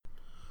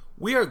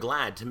We are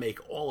glad to make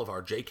all of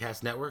our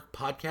JCast Network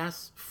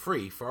podcasts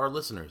free for our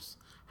listeners.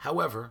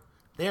 However,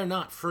 they are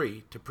not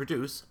free to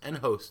produce and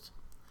host.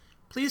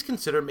 Please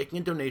consider making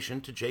a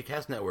donation to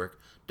JCast Network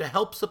to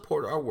help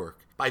support our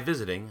work by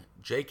visiting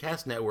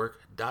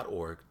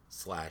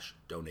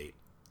jcastnetwork.org/donate.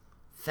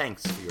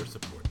 Thanks for your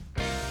support.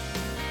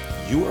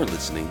 You are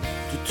listening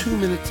to 2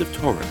 Minutes of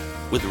Torah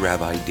with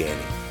Rabbi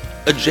Danny,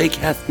 a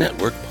JCast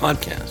Network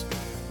podcast.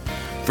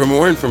 For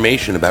more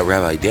information about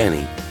Rabbi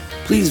Danny,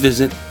 please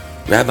visit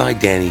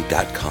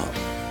rabbidanny.com.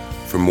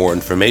 For more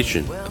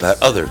information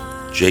about other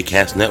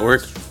JCast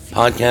Network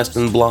podcasts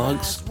and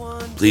blogs,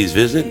 please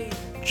visit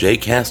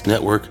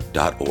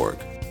jcastnetwork.org.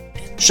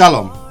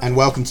 Shalom, and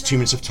welcome to 2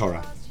 Minutes of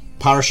Torah,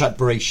 Parashat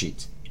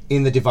Bereshit,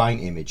 in the Divine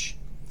Image.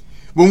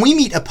 When we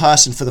meet a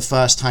person for the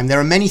first time, there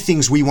are many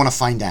things we want to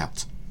find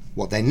out.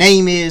 What their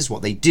name is,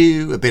 what they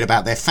do, a bit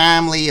about their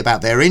family,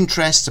 about their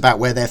interests, about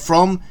where they're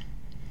from.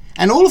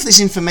 And all of this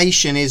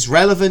information is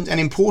relevant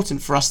and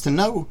important for us to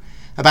know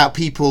about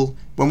people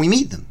when we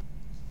meet them.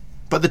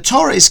 But the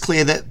Torah is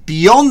clear that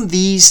beyond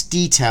these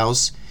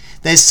details,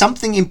 there's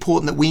something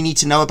important that we need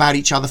to know about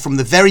each other from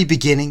the very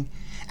beginning,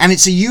 and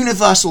it's a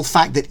universal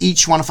fact that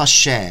each one of us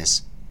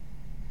shares.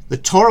 The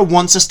Torah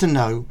wants us to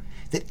know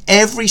that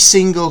every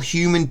single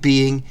human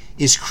being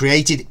is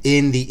created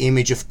in the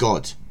image of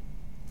God.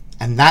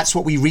 And that's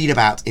what we read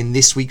about in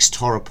this week's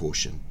Torah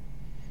portion.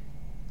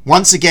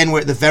 Once again, we're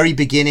at the very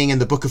beginning in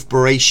the book of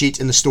Bereshit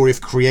in the story of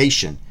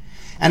creation.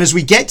 And as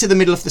we get to the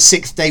middle of the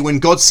sixth day, when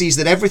God sees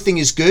that everything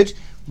is good,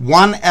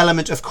 one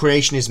element of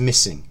creation is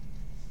missing.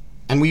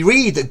 And we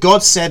read that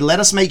God said, "Let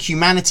us make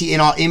humanity in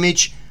our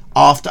image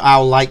after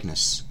our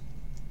likeness."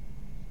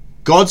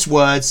 God's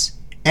words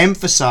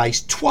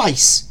emphasize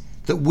twice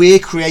that we're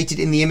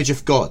created in the image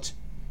of God.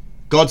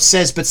 God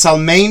says,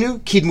 "B'tsalmenu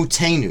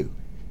kidmutenu."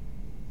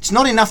 It's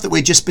not enough that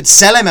we're just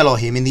B'tselem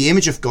Elohim, in the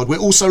image of God. We're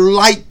also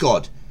like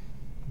God,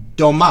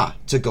 Doma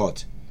to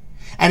God.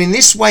 And in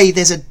this way,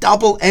 there's a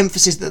double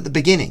emphasis at the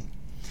beginning.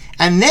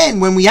 And then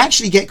when we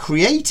actually get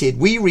created,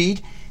 we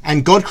read,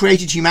 "And God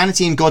created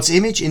humanity in God's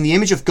image, in the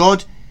image of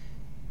God,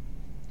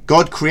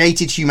 God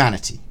created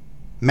humanity.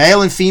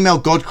 Male and female,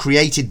 God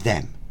created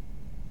them."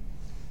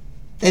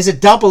 There's a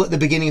double at the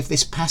beginning of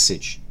this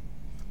passage.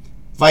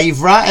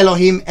 Vayivra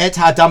Elohim et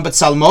ha'adam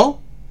b'tzalmo,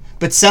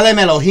 b'tselem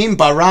Elohim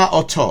bara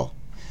oto.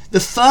 The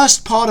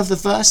first part of the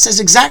verse says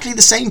exactly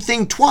the same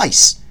thing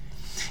twice.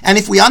 And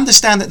if we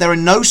understand that there are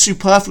no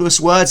superfluous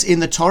words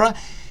in the Torah,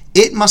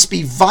 it must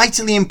be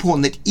vitally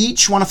important that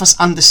each one of us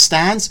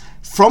understands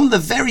from the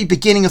very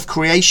beginning of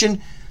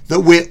creation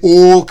that we're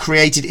all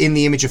created in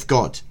the image of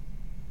God.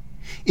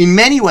 In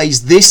many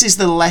ways, this is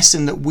the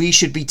lesson that we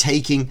should be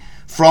taking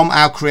from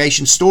our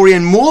creation story.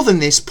 And more than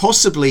this,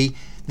 possibly,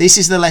 this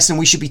is the lesson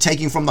we should be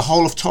taking from the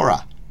whole of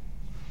Torah.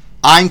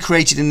 I'm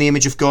created in the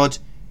image of God.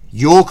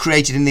 You're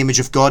created in the image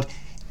of God.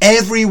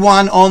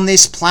 Everyone on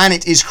this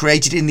planet is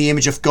created in the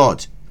image of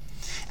God.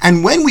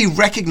 And when we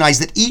recognize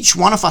that each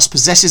one of us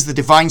possesses the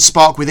divine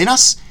spark within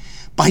us,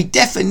 by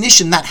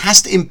definition, that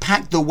has to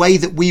impact the way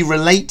that we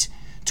relate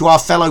to our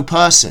fellow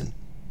person.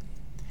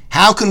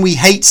 How can we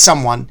hate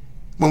someone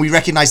when we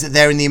recognize that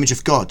they're in the image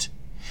of God?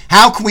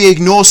 How can we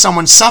ignore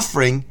someone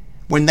suffering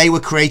when they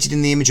were created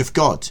in the image of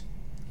God?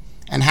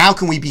 And how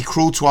can we be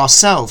cruel to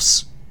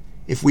ourselves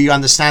if we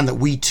understand that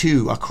we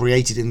too are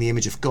created in the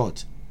image of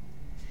God?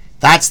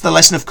 That's the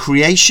lesson of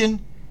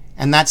creation,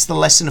 and that's the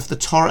lesson of the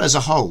Torah as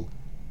a whole.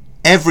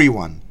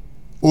 Everyone,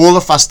 all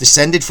of us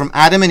descended from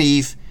Adam and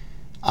Eve,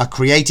 are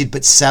created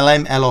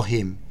B'tselem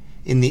Elohim,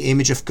 in the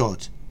image of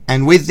God.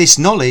 And with this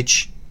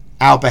knowledge,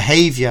 our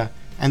behavior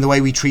and the way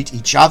we treat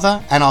each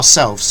other and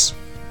ourselves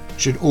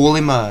should all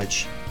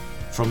emerge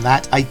from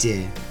that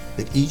idea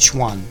that each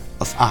one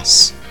of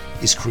us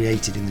is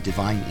created in the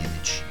divine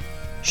image.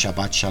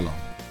 Shabbat Shalom.